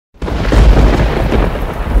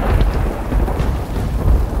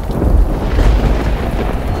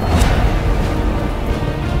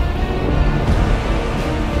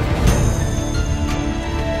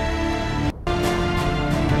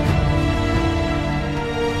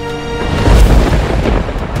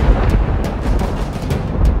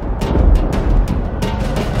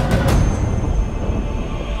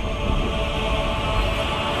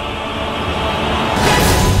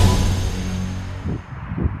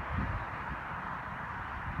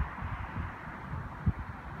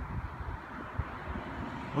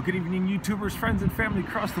Well, good evening, YouTubers, friends, and family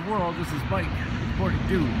across the world. This is Mike, Morning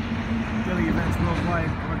Dew, daily events worldwide,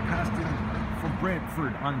 broadcasting from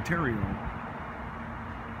Brantford, Ontario.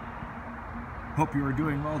 Hope you are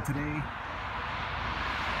doing well today.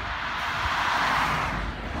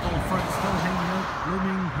 Cold front still hanging out,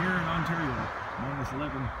 blooming here in Ontario. Minus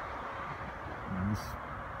 11, minus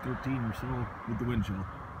 13 or so with the wind chill.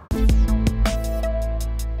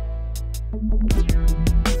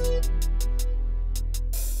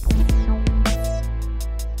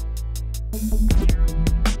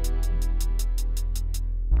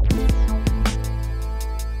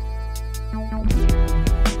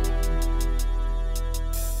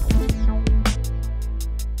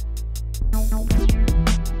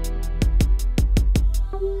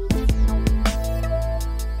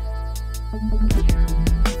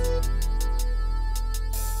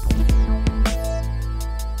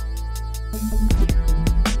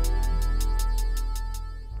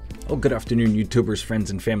 Oh, good afternoon, YouTubers,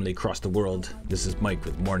 friends, and family across the world. This is Mike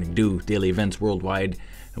with Morning Dew, daily events worldwide,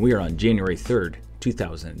 and we are on January 3rd,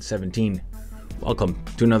 2017. Welcome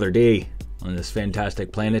to another day on this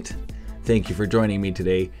fantastic planet. Thank you for joining me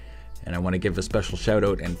today, and I want to give a special shout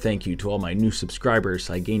out and thank you to all my new subscribers.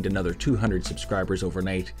 I gained another 200 subscribers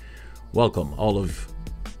overnight. Welcome, all of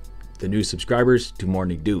the new subscribers, to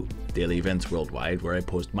Morning Dew, daily events worldwide, where I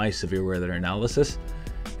post my severe weather analysis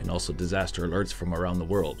and also disaster alerts from around the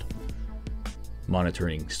world,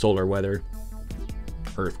 monitoring solar weather,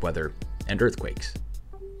 earth weather, and earthquakes.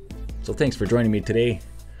 So thanks for joining me today,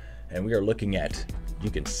 and we are looking at, you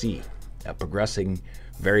can see, a progressing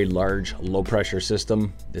very large low pressure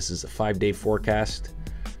system. This is a 5-day forecast,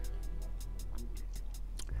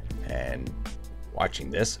 and watching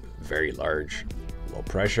this very large low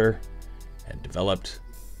pressure and developed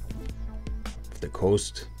off the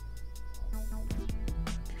coast,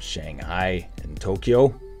 Shanghai and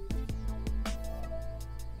Tokyo,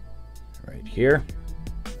 right here.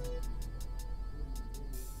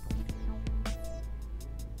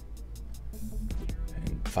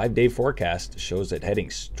 And 5-day forecast shows it heading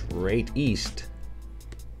straight east.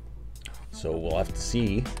 So we'll have to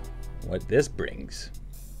see what this brings.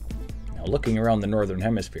 Now, looking around the northern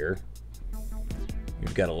hemisphere,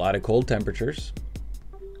 we've got a lot of cold temperatures.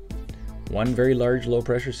 One very large low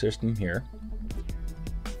pressure system here.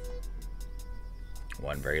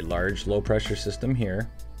 One very large low pressure system here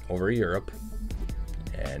over Europe,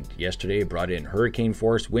 and yesterday brought in hurricane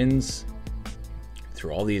force winds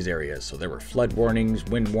through all these areas. So there were flood warnings,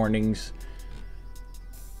 wind warnings,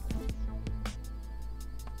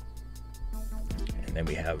 and then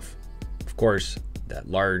we have, of course, that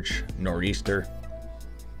large nor'easter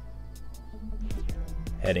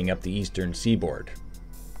heading up the eastern seaboard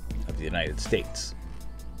of the United States.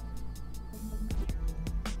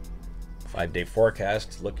 5-day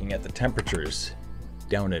forecast looking at the temperatures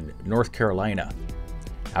down in North Carolina.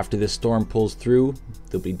 After this storm pulls through,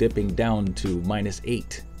 they'll be dipping down to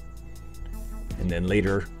 -8, and then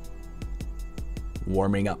later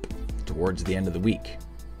warming up towards the end of the week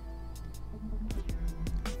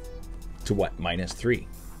to what? -3.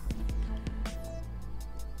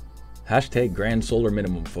 Hashtag grand solar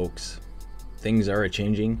minimum, folks. Things are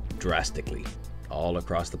changing drastically all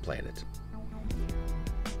across the planet.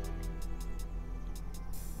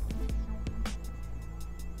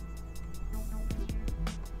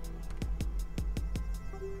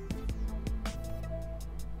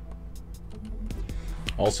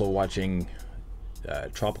 Also watching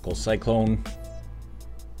tropical cyclone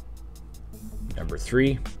number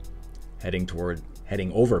 3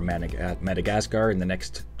 heading over Madagascar in the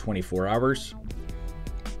next 24 hours,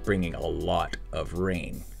 bringing a lot of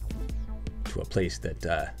rain to a place that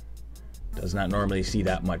does not normally see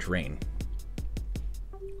that much rain.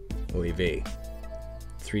 Oy vey,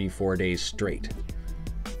 3-4 days straight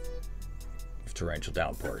of torrential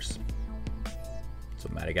downpours. So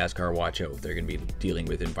Madagascar, watch out. They're going to be dealing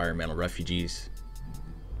with environmental refugees.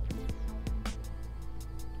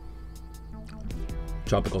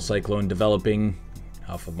 Tropical cyclone developing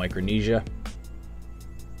off of Micronesia.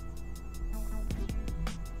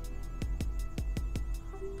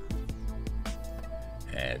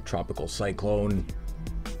 And tropical cyclone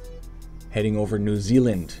heading over New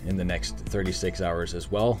Zealand in the next 36 hours as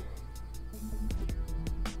well.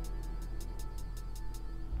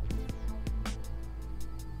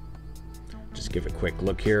 Give a quick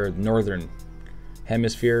look here. Northern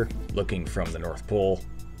hemisphere, looking from the North Pole,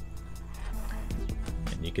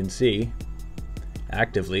 and you can see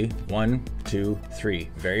actively 1, 2, 3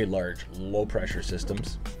 very large low pressure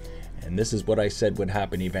systems, and this is what I said would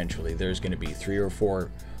happen eventually. There's going to be 3 or 4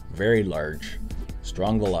 very large,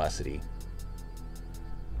 strong velocity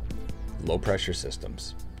low pressure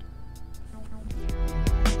systems.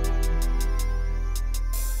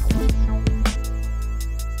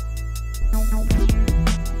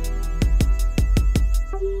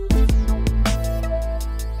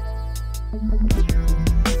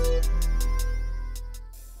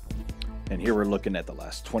 And here we're looking at the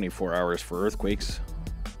last 24 hours for earthquakes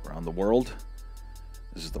around the world.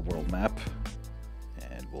 This is the world map,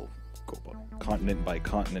 and we'll go continent by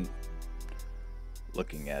continent,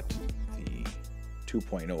 looking at the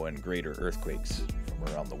 2.0 and greater earthquakes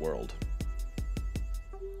from around the world.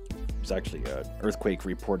 There's actually an earthquake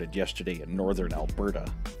reported yesterday in northern Alberta,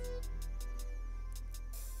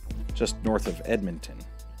 just north of Edmonton.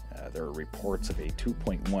 There are reports of a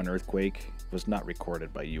 2.1 earthquake. It was not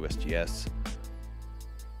recorded by USGS,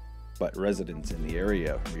 but residents in the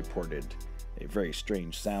area reported a very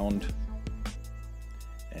strange sound,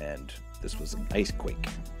 and this was an ice quake.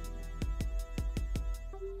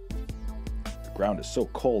 The ground is so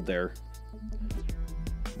cold there,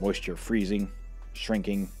 moisture freezing,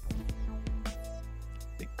 shrinking.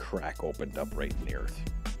 A crack opened up right in the earth.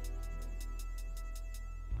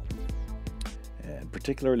 And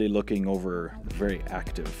particularly looking over the very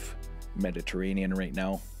active Mediterranean right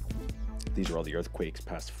now. These are all the earthquakes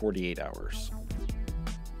past 48 hours.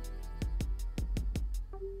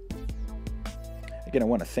 Again, I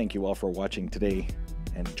want to thank you all for watching today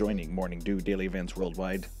and joining Morning Dew Daily Events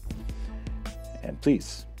Worldwide. And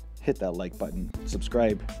please hit that like button,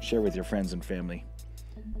 subscribe, share with your friends and family,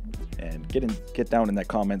 and get down in that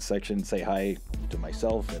comment section, say hi to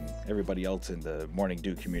myself and everybody else in the Morning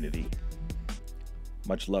Dew community.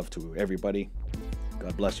 Much love to everybody.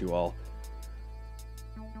 God bless you all.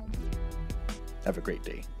 Have a great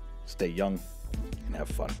day. Stay young and have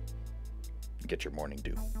fun. Get your morning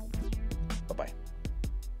dew. Bye-bye.